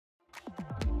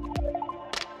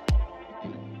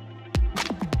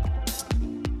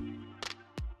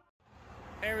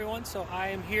everyone, so I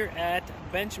am here at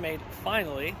Benchmade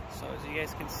finally. So as you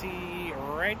guys can see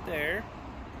right there,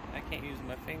 I can't use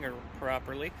my finger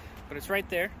properly, but it's right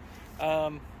there.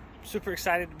 Super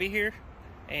excited to be here,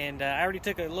 and I already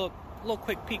took a little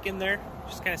quick peek in there,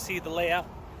 just kind of see the layout,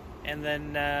 and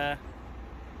then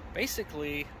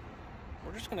basically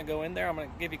we're just going to go in there. I'm going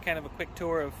to give you kind of a quick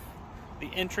tour of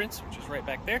the entrance, which is right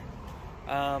back there.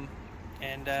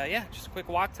 Yeah, just a quick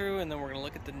walkthrough, and then we're going to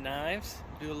look at the knives,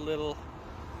 do a little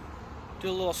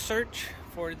search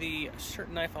for the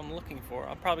certain knife I'm looking for.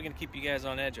 I'm probably going to keep you guys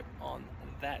on edge on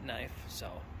that knife, so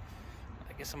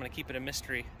I guess I'm going to keep it a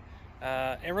mystery.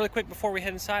 And really quick before we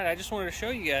head inside, I just wanted to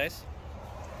show you guys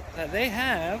that they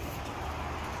have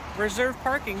reserved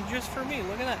parking just for me.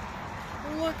 Look at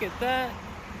that. Look at that.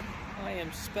 I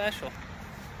am special.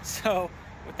 So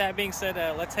with that being said,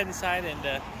 let's head inside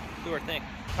and do our thing.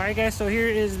 All right, guys, so here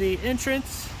is the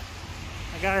entrance.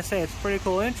 I gotta say, it's a pretty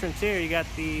cool entrance here. You got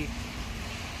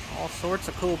all sorts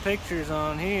of cool pictures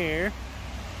on here,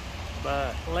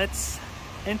 but let's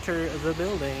enter the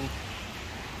building.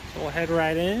 So we'll head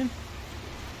right in.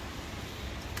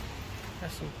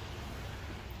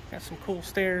 Got some cool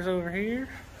stairs over here.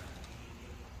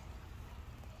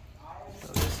 So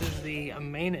this is the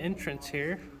main entrance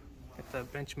here. Got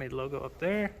the Benchmade logo up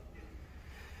there.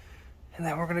 And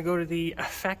then we're gonna go to the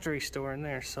factory store in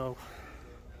there. So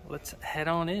let's head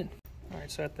on in. All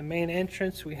right, so at the main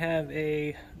entrance, we have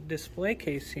a display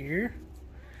case here.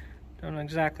 Don't know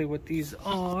exactly what these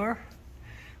are,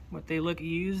 but they look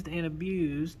used and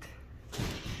abused,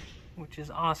 which is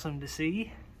awesome to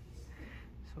see.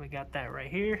 So we got that right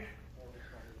here.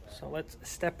 So let's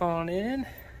step on in.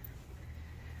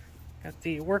 Got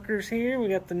the workers here, we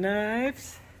got the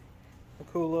knives, a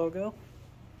cool logo.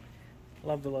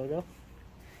 Love the logo.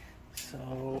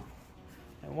 So,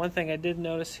 and one thing I did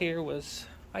notice here was,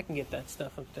 I can get that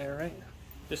stuff up there, right?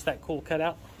 Just that cool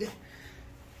cutout. Yeah.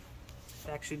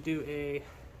 Actually do a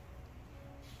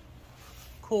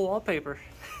cool wallpaper.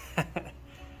 I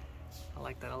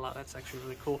like that a lot. That's actually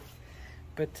really cool.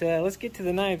 But let's get to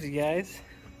the knives, you guys.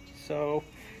 So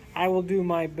I will do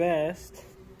my best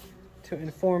to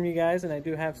inform you guys, and I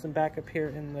do have some backup here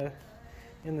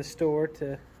in the store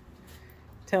to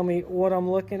tell me what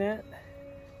I'm looking at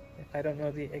if I don't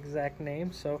know the exact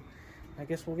name. So I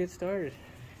guess we'll get started.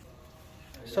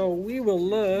 So we will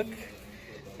look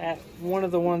at one of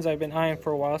the ones I've been eyeing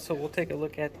for a while. So we'll take a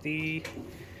look at the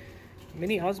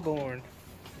Mini Osborne.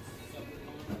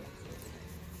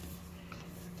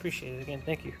 Appreciate it again,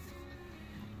 thank you.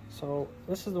 So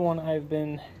this is the one I've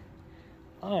been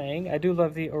eyeing. I do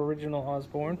love the original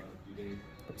Osborne,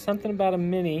 but something about a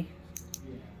Mini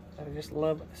that I just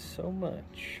love so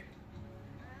much.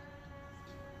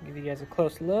 Give you guys a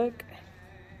close look.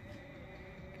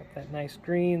 Got that nice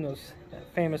green, that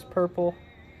famous purple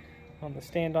on the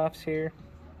standoffs here.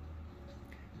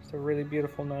 It's a really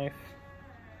beautiful knife.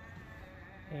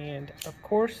 And of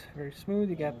course, very smooth.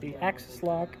 You got the axis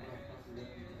lock.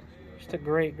 Just a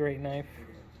great knife.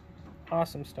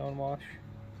 Awesome stone wash.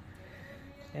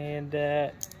 And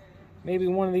maybe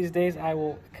one of these days I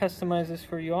will customize this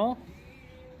for you all.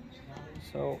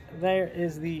 So there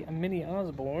is the Mini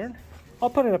Osborne. I'll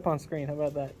put it up on screen, how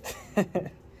about that?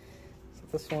 So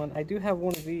this one, I do have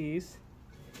one of these,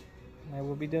 and I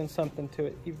will be doing something to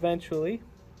it eventually.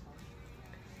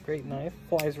 Great knife,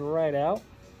 flies right out.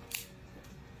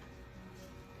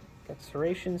 Got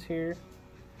serrations here.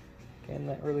 Again,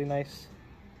 that really nice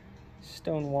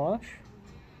stone wash.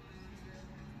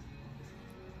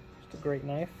 Just a great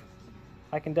knife.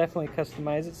 I can definitely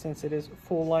customize it since it is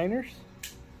full liners.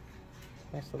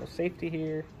 Nice little safety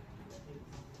here.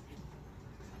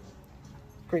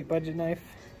 Great budget knife.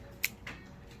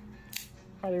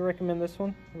 Highly recommend this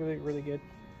one. Really good.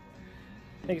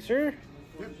 Thank you, sir.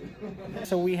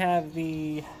 So we have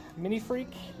the Mini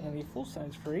Freak and the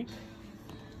full-size Freak.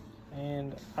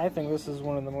 And I think this is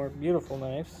one of the more beautiful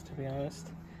knives, to be honest.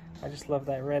 I just love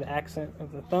that red accent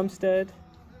of the thumb stud.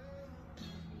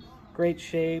 Great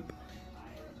shape.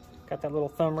 Got that little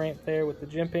thumb ramp there with the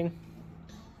jimping.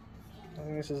 I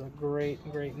think this is a great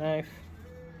knife.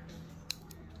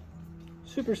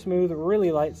 Super smooth,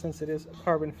 really light since it is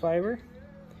carbon fiber.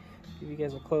 Give you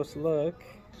guys a close look.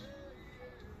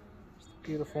 Just a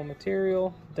beautiful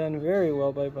material, done very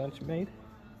well by Benchmade.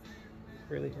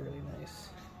 Really nice.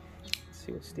 Let's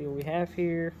see what steel we have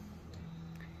here.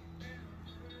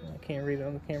 I can't read it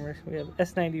on the camera. We have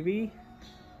S90V.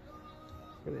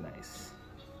 Really nice.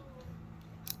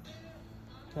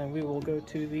 And we will go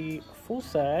to the full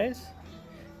size.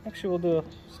 Actually, we'll do a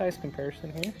size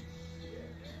comparison here.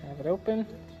 Have it open.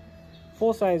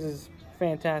 Full size is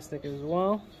fantastic as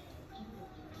well.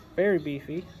 Very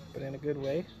beefy, but in a good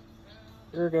way.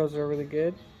 Ergos are really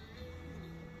good.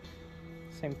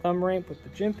 Same thumb ramp with the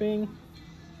jimping.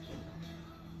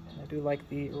 I do like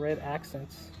the red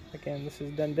accents. Again, this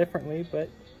is done differently, but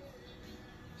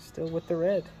still with the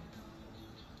red.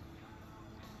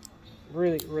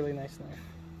 Really, really nice knife.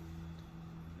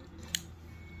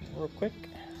 Real quick,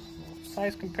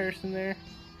 size comparison there.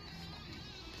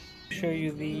 Show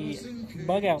you the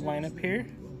bug out lineup here.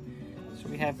 So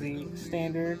we have the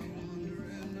standard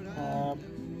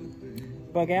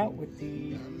bug out with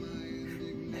the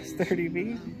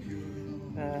S30V.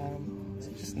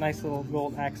 Just nice little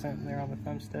gold accent there on the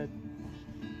thumb stud.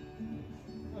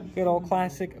 Good old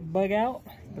classic bug out,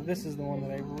 but this is the one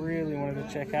that I really wanted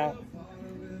to check out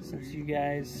since you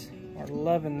guys are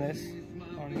loving this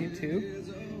on YouTube.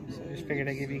 So I just figured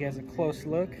I'd give you guys a close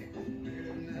look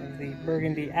of the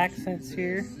burgundy accents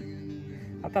here.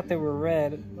 I thought they were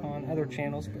red on other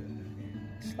channels, but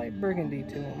slight burgundy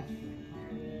to them.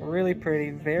 Really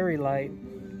pretty, very light.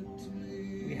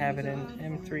 We have it in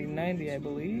M390, I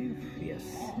believe. Yes.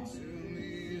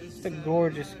 It's a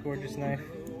gorgeous, gorgeous knife.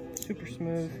 Super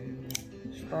smooth,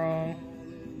 strong,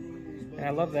 and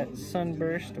I love that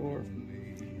sunburst or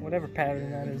whatever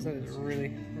pattern that is. That is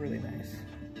really, really nice.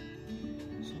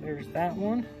 So there's that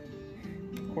one.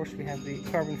 Of course, we have the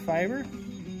carbon fiber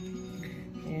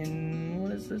in,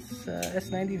 what is this,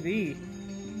 S90V.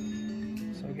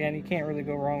 So again, you can't really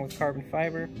go wrong with carbon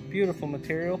fiber. Beautiful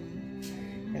material.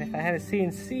 And if I had a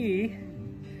CNC,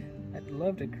 I'd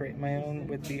love to create my own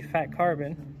with the fat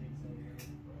carbon.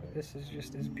 But this is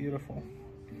just as beautiful.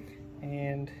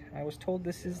 And I was told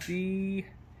this is the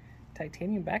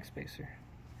titanium backspacer.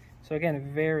 So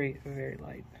again, very, very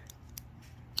light.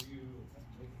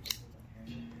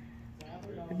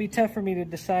 It'd be tough for me to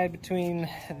decide between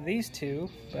these two,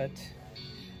 but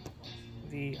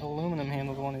the aluminum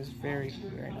handled one is very,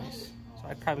 very nice. So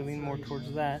I'd probably lean more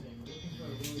towards that.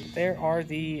 But there are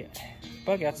the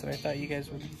bug outs that I thought you guys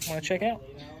would want to check out.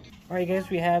 Alright guys,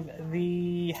 we have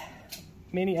the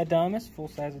mini Adamas,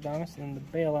 full-size Adamas, and the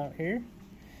bailout here.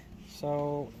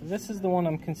 So this is the one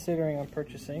I'm considering on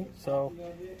purchasing. So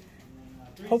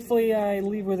hopefully I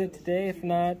leave with it today. If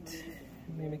not,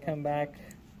 maybe come back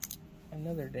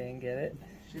another day and get it,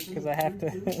 because I have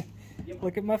to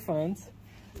look at my funds.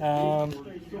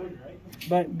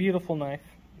 But beautiful knife.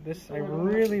 This, I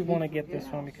really want to get this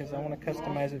one because I want to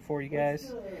customize it for you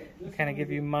guys and kind of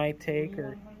give you my take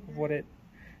or what it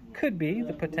could be,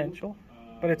 the potential.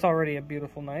 But it's already a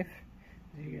beautiful knife,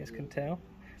 as you guys can tell.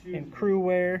 And crew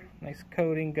wear, nice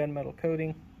coating, gunmetal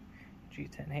coating,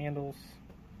 G10 handles.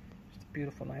 Just a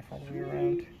beautiful knife all the way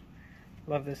around.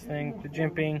 Love this thing. The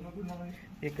jimping,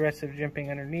 the aggressive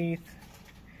jimping underneath.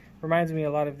 Reminds me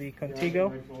a lot of the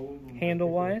Contigo,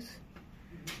 handle-wise.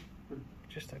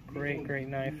 Just a great, great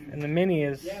knife. And the mini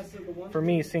is, for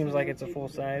me, seems like it's a full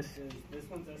size.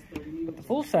 But the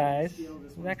full size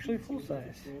is actually full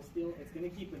size.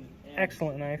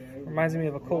 Excellent knife. Reminds me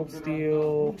of a Cold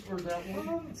Steel,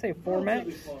 I'd say 4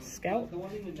 Max Scout.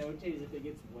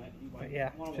 But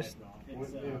yeah,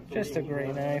 just a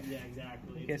great knife.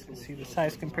 You guys can see the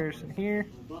size comparison here.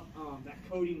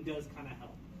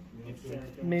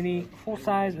 Mini, full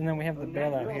size, and then we have the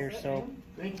bailout here. So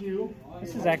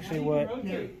this is actually what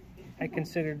I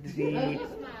considered the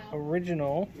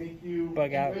original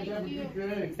bug out.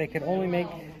 If they could only make,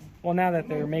 well, now that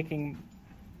they're making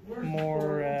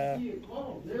more,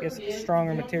 I guess,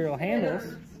 stronger material handles,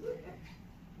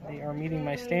 they are meeting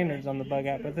my standards on the bug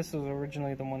out. But this was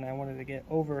originally the one I wanted to get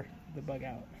over the bug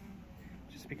out,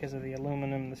 just because of the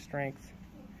aluminum, the strength,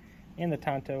 and the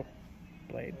Tanto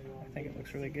blade. I think it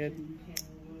looks really good.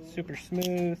 Super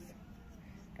smooth.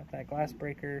 Got that glass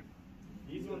breaker.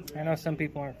 I know some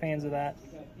people aren't fans of that,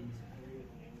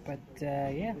 but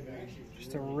yeah,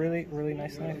 just a really, really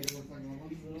nice knife.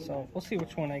 So we'll see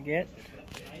which one I get.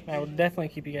 I will definitely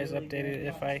keep you guys updated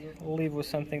if I leave with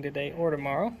something today or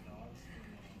tomorrow.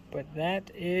 But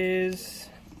that is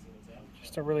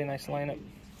just a really nice lineup.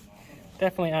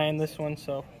 Definitely eyeing this one,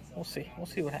 so we'll see. We'll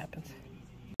see what happens.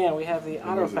 Yeah, we have the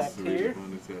AutoFact here.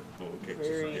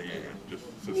 Very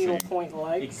needle point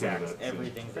light. Exactly.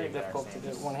 Everything. Very difficult to do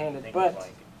one-handed, but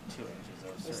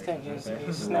this thing is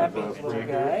a snappy little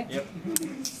guy. Yep.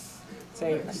 It's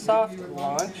a soft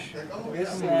launch. It is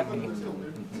snappy.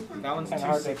 That one's kind of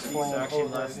hard to 260, explain so actually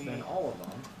over less than all of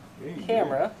them.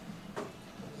 Camera.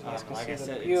 You guys can Like see I the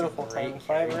said, beautiful it's a great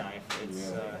carbon fiber. knife.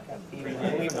 It's Got the great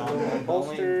removable knife.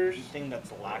 bolsters. The thing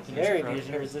that's lacking Very is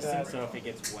corrosion good. resistance, so if it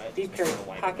gets wet, Deep it's carry gonna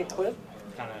wipe pocket it off. clip.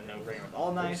 kind of no-brainer with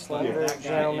all knives. But Slender, that guy, if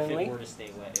gentlemanly. it were to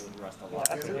stay wet, it would rust a lot.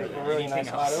 That's a really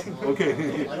nice auto. Okay.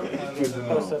 Good to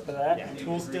Close know. up of that. Yeah,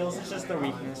 tool stills, it's just their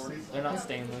weakness. They're not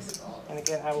stainless. And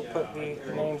again, I will put the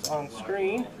names on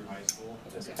screen.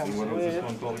 This comes What was this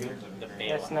one with called again? The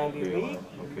Bale. S90V.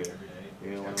 Okay.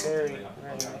 Yeah, Very, very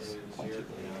nice. Pointy blade.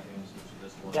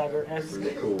 Dagger-esque.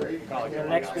 really cool. And then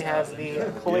next we have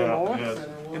the Claymore. Yeah,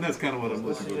 and that's kind of what I'm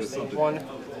looking for. Just Just something one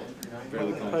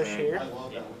fairly push compact. here.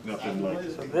 Nothing like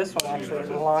So this one actually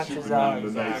launches the out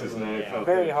nicest knife out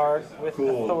very there. hard with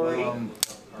Cool. authority.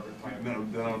 Now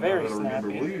Very I gotta remember.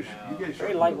 snappy. Will you guys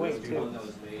Very shop lightweight, for too.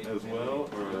 as well,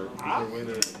 or is there a way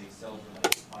to?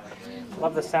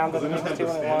 Love the sound that it Because I makes just too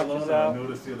have when the it launches standalone. I out.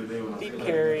 noticed the other day when I was Deep playing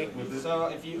carry. with it. So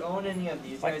if you own any of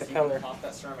these Like guys, the you color, can pop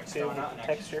that ceramic too, stone with out the and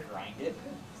texture. actually grind it.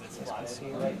 'Cause it's You can slotted.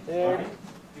 see right there.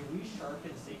 Do we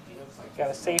sharpen safety hooks like Got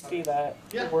a safety that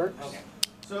works.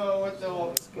 So what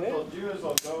they'll good. do is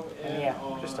they'll go in And yeah,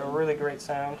 just a really great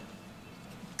sound.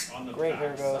 on the Great back hair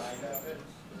goes. side of it.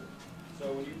 So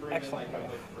when you bring Excellent in like a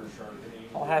knife. hook for sharpening,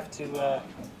 I'll have to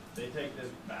they take this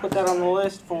back put that on the side,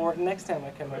 list for next time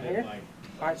I come in here. like,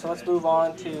 Alright, so let's move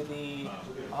on to the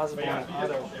but Osborne yeah,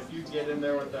 Auto. if you get in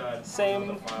there with the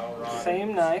Same, file rod,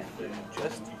 same knife,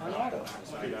 just an auto.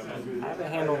 I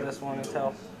haven't handled this one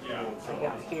until yeah. I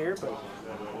got it here, but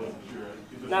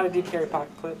not a deep carry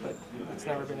pocket clip, but it's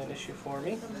never been an issue for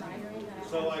me.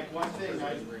 So like one thing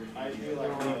I do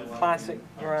like The classic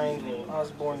grind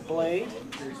Osborne blade,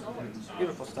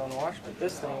 beautiful stone wash, but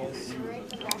this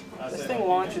thing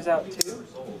launches out too.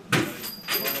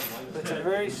 It's a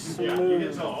very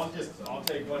smooth I'll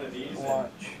take one of these.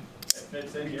 launch. It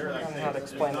fits in here. I Like don't know how to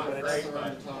explain it,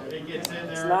 but it gets in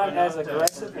there. it's not as enough to-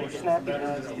 aggressive or snappy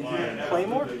as the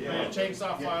Claymore, Yeah,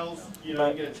 chainsaw files, you know,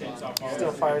 but you get a chainsaw file.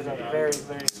 still fires up very,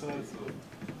 very smooth.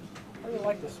 I really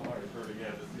like this one.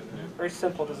 Very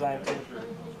simple design too.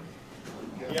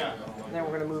 Yeah. And then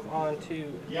we're going to move on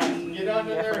to Yeah, get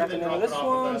under I there forgot and the then name of drop this it off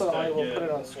one, the but best I will get put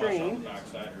it on flush screen. the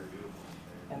backside.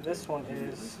 And this one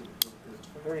is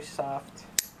very soft.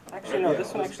 Actually, no,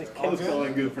 this one actually I'll kicks. just call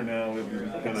it good for now. If you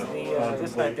kind It's of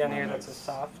this knife down here that's a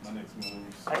soft. my next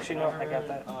moves. Actually, no, I got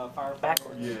that fire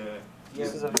backwards. Yeah.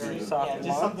 This is a very Yeah, soft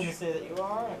just something to launch. say that you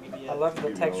are. I mean, I love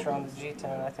the texture on the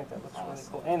G10. I think that looks really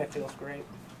cool, and it feels great.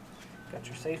 Got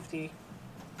your safety.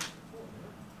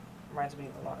 Reminds me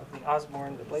a lot of the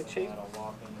Osborne, the blade shape.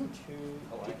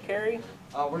 Deep carry.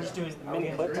 We're just doing Mini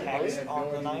clip, I text believe.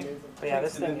 on the knife. But yeah,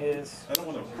 this thing is. I don't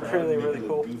want to Really, really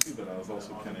cool. goofy, but I was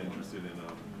also kind of interested in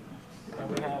And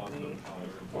we have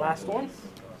the last one.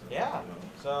 Yeah.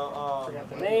 So Forgot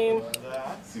the name.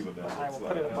 that. see what that I will looks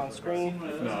put it like. up on screen.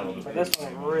 No, But this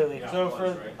one really, So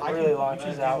for really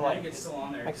launches out.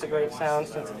 Makes a great sound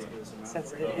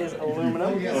since it is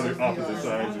aluminum. Oh, they're opposite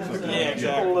sides or something. Yeah,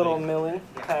 Just a little milling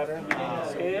pattern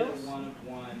scales.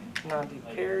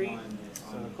 Non-deep carry.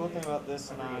 So the cool thing about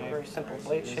this knife Very simple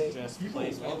blade is shape. just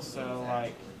placement. So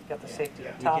like Got the safety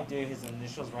up we top. could do his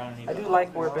initials right underneath. I do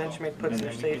like where Benchmade puts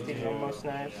their safety on most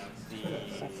knives,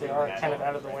 since they are kind of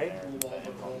out of the way.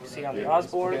 You see on the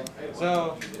Osborne,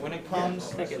 So when it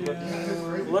comes I think it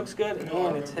to looks good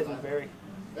and it's hidden very,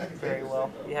 very well.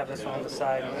 You have this one on the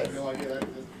side,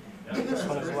 this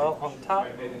one as well on the top.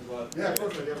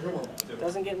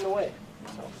 Doesn't get in the way.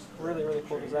 So really, really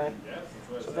cool design.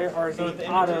 So there are the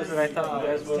autos that I thought you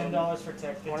guys would $10 for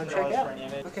tech, want to $15 check out. for an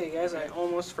image. Okay, guys, I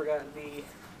almost forgot the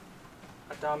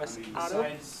Adamas auto.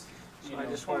 So I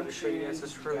just wanted to show you guys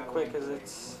this really quick, because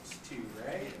it's.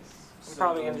 I'm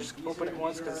probably gonna just open it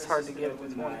once because it's hard to get it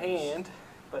with one hand.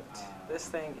 But this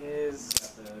thing is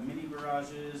The mini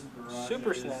garages,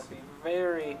 super snappy,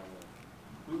 very,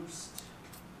 boost,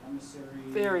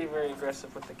 very, very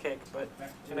aggressive with the kick, but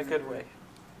in a good way.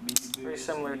 Very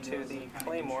similar to the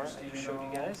Claymore I just showed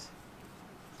you guys.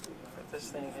 But this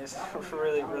thing is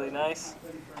really, really nice.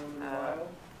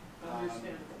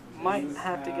 Might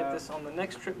have to get this on the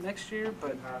next trip next year,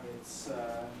 but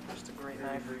just a great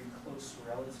knife.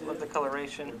 Love the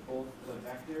coloration,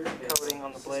 coating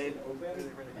on the blade, really,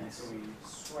 really nice.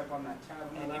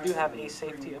 And you do have a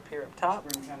safety up here up top,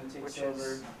 which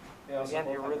is, again,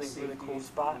 a really, really cool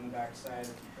spot.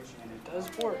 It does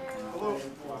work.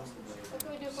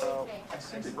 So,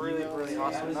 really, really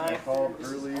awesome knife. Called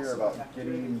earlier about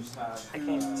getting I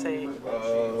can't say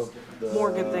the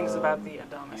more good things about the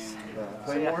Adamas.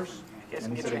 So yeah, Claymores. if you guys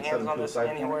And can you get said your it hands set on to a this side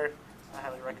point? anywhere, I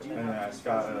highly recommend And it.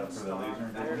 Scott for the laser.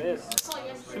 There it is.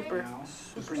 Super,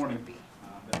 super snappy.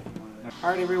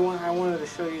 Alright everyone, I wanted to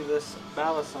show you this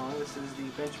Balisong. This is the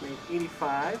Benchmade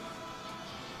 85.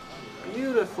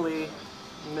 Beautifully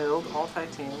milled, all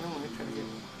titanium. Let me try to get...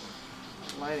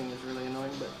 Lighting is really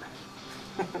annoying,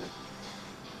 but...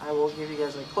 I will give you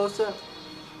guys a close-up.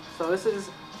 So this is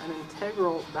an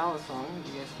integral balisong,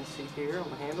 you guys can see here on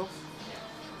the handles.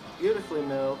 Beautifully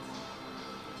milled.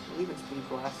 I believe it's bead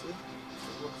blasted.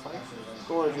 It looks like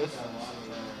gorgeous.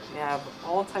 You have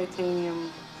all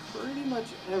titanium, pretty much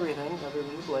everything other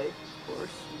than the blade, of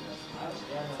course.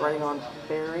 It's riding on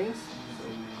bearings, so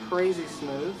crazy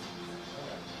smooth.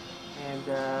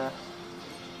 And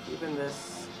even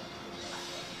this,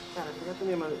 God, I forgot the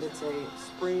name of it. It's a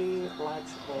spring latch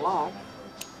lock.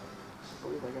 I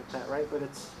believe I got that right, but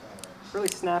it's really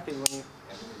snappy when you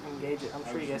engage it. I'm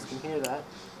sure you guys can hear that.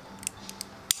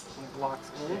 When it locks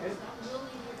in.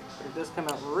 But it does come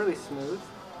out really smooth.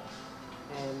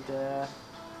 And the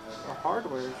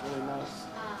hardware is really nice.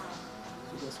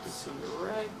 You guys can see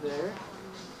right there.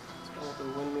 It's got like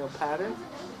a windmill pattern.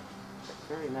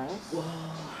 Very nice.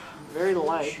 Very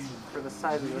light for the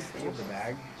size of this thing. The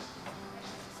bag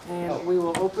And we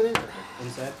will open it.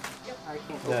 inside I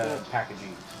can't open the it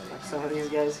packaging. like some of these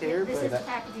guys here, This but is the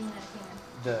packaging that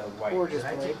came The white. gorgeous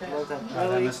Did I blade. take that? Love that That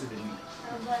belly. must have been me. in.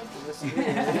 I was like, And this is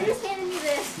you just handed me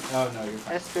this. Oh no, you're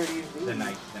fine. S30V. The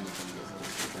night. Then we can get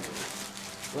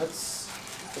it. Let's,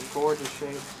 It's a gorgeous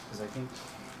shape. because I think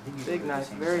you Big ordered the knife,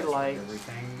 same very size for light.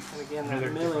 Everything. And again, I know the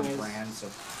they're milling different is brands, so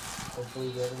hopefully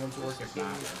the other ones work. If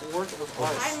not, a work of I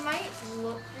art. might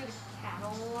look through the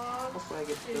catalog. Hopefully I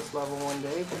get to this level one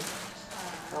day, but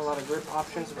got a lot of grip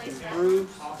options with these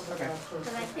grooves.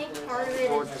 Because I think part of it is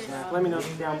Gorgeous just knife. Let me know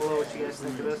down below what you guys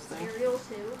think of this thing. material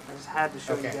too. I just had to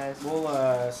show you okay. guys.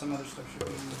 Well, some other stuff should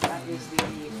be. That is the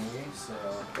Okay, so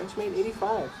Benchmade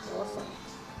 85.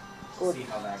 Awesome. see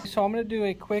how that. So I'm going to do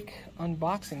a quick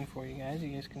unboxing for you guys. You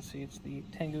guys can see it's the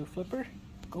Tengu Flipper,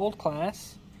 gold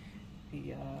class.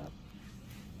 The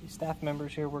staff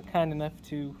members here were kind enough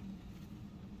to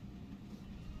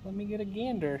let me get a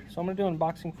gander. So I'm going to do an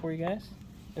unboxing for you guys.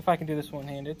 If I can do this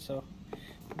one-handed, so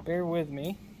bear with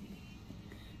me.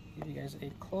 Give you guys a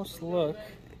close look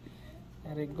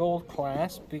at a gold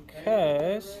class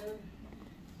because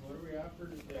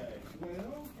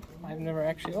I've never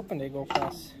actually opened a gold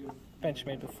class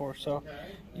Benchmade before, so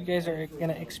you guys are going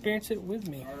to experience it with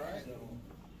me.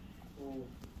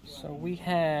 So we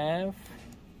have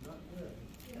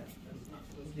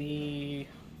the,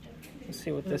 let's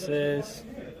see what this is.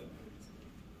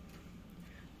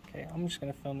 Okay, I'm just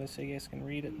going to film this so you guys can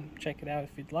read it and check it out if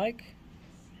you'd like.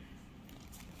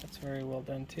 That's very well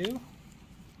done too.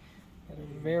 Got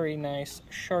a very nice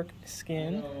shark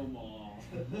skin,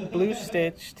 blue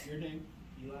stitched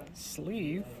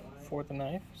sleeve for the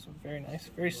knife, so very nice,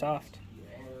 very soft,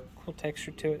 cool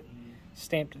texture to it.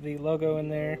 Stamped the logo in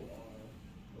there,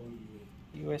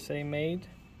 USA made.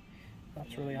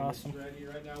 That's really awesome. So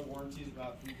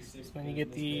then you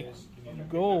get the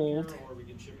gold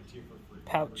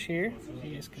pouch here,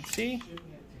 you guys can see,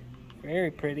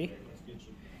 very pretty.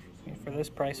 I mean, for this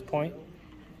price point,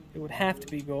 it would have to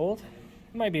be gold.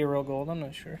 It might be a real gold, I'm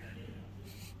not sure.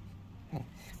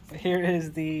 But here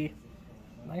is the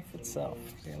knife itself.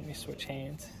 Okay, let me switch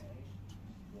hands.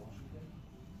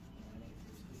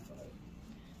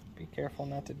 Be careful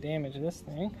not to damage this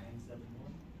thing.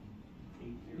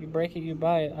 You break it, you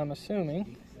buy it, I'm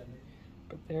assuming.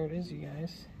 But there it is, you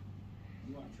guys.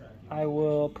 I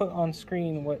will put on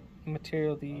screen what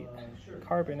material the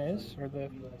carbon is, or the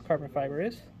carbon fiber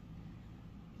is.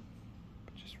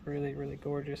 Just really, really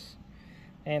gorgeous.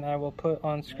 And I will put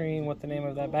on screen what the name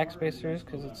of that backspacer is,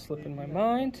 because it's slipping my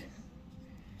mind.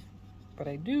 But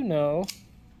I do know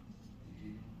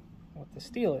what the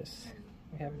steel is.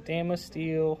 We have Dama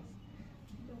steel,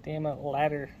 Dama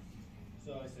ladder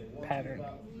pattern.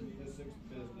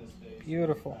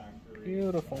 Beautiful,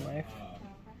 beautiful knife.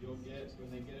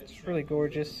 It's really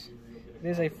gorgeous. It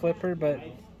is a flipper, but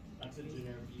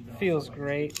feels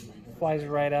great. Flies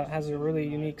right out. Has a really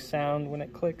unique sound when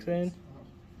it clicks in.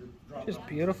 Just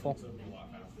beautiful.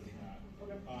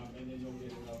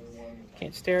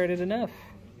 Can't stare at it enough.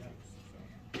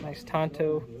 Nice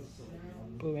Tonto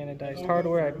blue anodized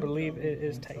hardware. I believe it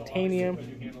is titanium.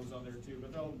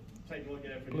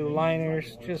 Blue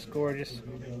liners, just gorgeous.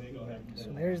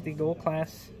 So there's the gold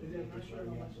class.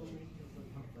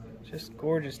 Just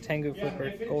gorgeous Tengu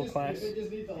Flipper, gold class.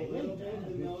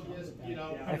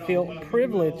 I feel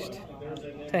privileged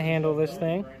to handle this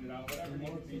thing.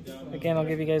 Again, I'll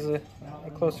give you guys a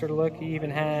closer look. You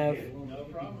even have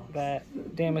that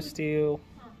Dama steel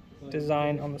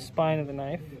design on the spine of the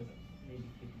knife.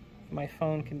 My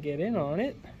phone can get in on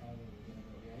it.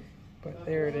 But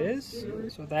there it is.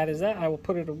 So that is that. I will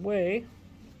put it away.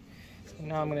 And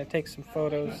now I'm going to take some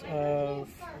photos of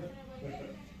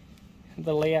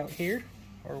the layout here,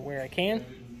 or where I can.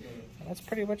 And that's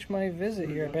pretty much my visit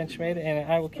here at Benchmade, and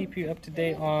I will keep you up to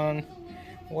date on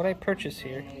what I purchase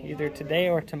here, either today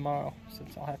or tomorrow,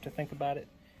 since I'll have to think about it.